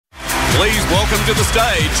Please welcome to the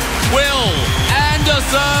stage, Will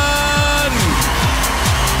Anderson!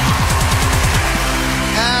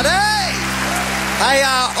 Howdy! Hey,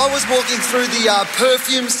 I was walking through the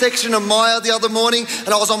perfume section of Myer the other morning, and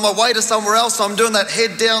I was on my way to somewhere else, so I'm doing that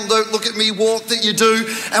head down, look at me walk that you do,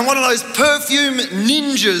 and one of those perfume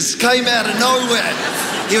ninjas came out of nowhere.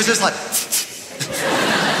 He was just like...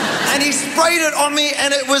 and he sprayed it on me,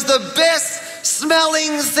 and it was the best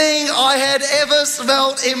smelling thing I had ever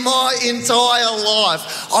smelt in my entire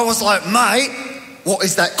life. I was like, mate, what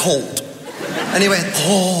is that called? And he went,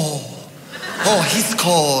 he's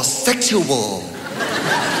called sexual.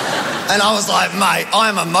 And I was like, mate,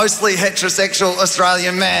 I'm a mostly heterosexual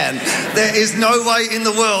Australian man. There is no way in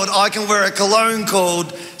the world I can wear a cologne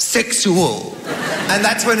called sexual. And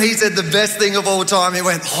that's when he said the best thing of all time. He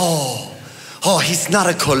went, he's not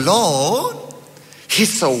a cologne,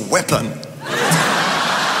 he's a weapon.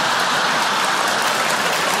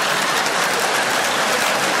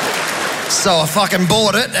 So I fucking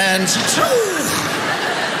bought it and...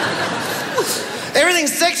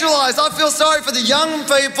 everything's sexualised. I feel sorry for the young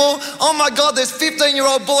people. Oh my God, there's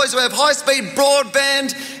 15-year-old boys who have high-speed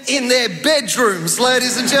broadband in their bedrooms,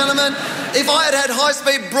 ladies and gentlemen. If I had had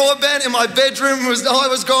high-speed broadband in my bedroom as I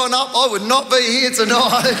was growing up, I would not be here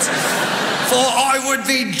tonight. For I would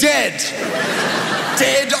be dead.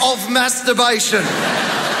 Dead of masturbation.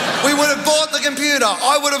 We would have bought the computer.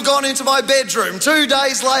 I would have gone into my bedroom. 2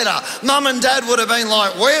 days later, Mum and Dad would have been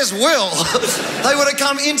like, where's Will? They would have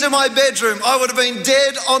come into my bedroom. I would have been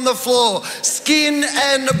dead on the floor. Skin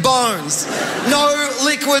and bones. No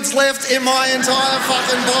liquids left in my entire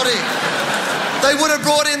fucking body. They would have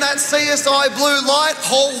brought in that CSI blue light,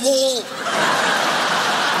 whole wall.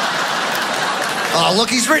 Oh,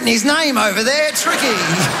 look, he's written his name over there. Tricky.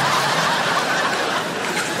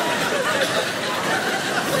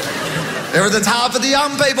 Everything's hard for the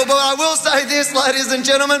young people, but I will say this, ladies and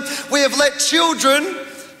gentlemen, we have let children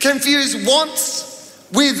confuse wants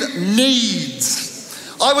with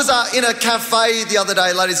needs. I was in a cafe the other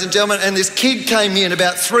day, ladies and gentlemen, and this kid came in,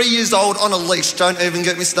 about 3 years old, on a leash. Don't even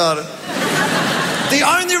get me started. The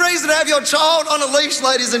only reason to have your child on a leash,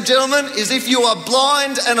 ladies and gentlemen, is if you are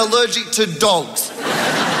blind and allergic to dogs.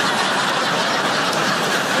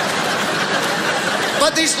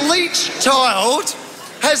 But this leash child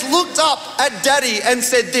has looked up at Daddy and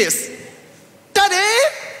said this, Daddy,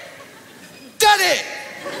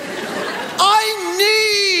 I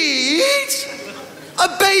need a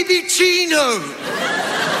baby chino.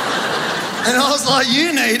 And I was like,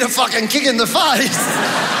 you need a fucking kick in the face.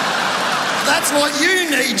 That's what you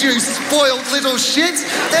need, you spoiled little shit.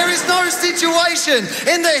 There is no situation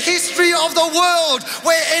in the history of the world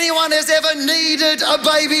where anyone has ever needed a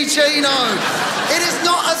baby chino. It is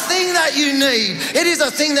not a thing that you need. It is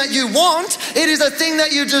a thing that you want. It is a thing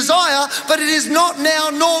that you desire, but it is not now,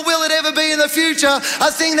 nor will it ever be in the future,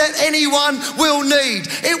 a thing that anyone will need.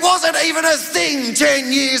 It wasn't even a thing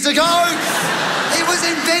 10 years ago. It was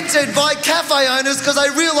invented by cafe owners because they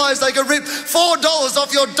realised they could rip $4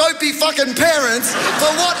 off your dopey fucking parents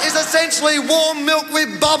for what is essentially warm milk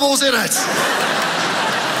with bubbles in it.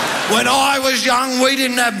 When I was young, we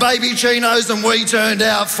didn't have baby chinos and we turned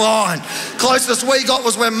out fine. Closest we got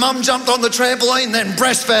was when Mum jumped on the trampoline, then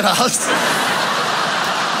breastfed us.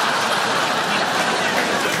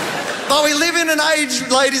 But we live in an age,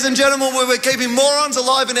 ladies and gentlemen, where we're keeping morons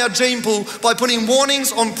alive in our gene pool by putting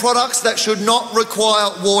warnings on products that should not require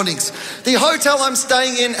warnings. The hotel I'm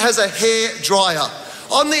staying in has a hair dryer.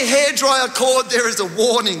 On the hairdryer cord, there is a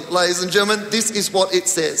warning, ladies and gentlemen. This is what it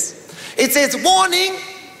says. It says, warning,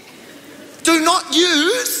 do not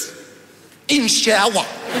use in shower.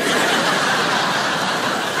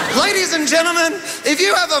 Ladies and gentlemen, if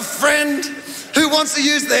you have a friend who wants to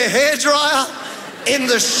use their hairdryer in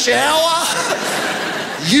the shower,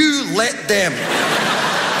 you let them.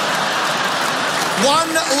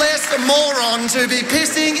 One less moron to be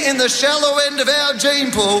pissing in the shallow end of our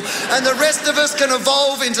gene pool, and the rest of us can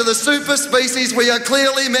evolve into the super species we are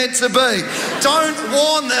clearly meant to be. Don't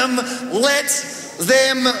warn them, let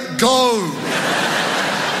them go.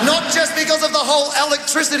 Not just because of the whole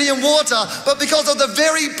electricity and water, but because of the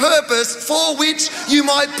very purpose for which you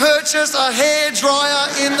might purchase a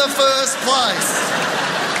hairdryer in the first place.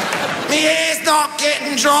 My hair's not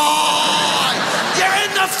getting dry. You're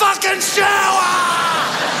in the fucking shower.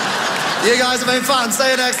 You guys have been fun. See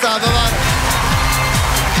you next time. Bye-bye.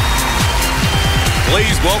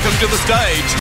 Please welcome to the stage,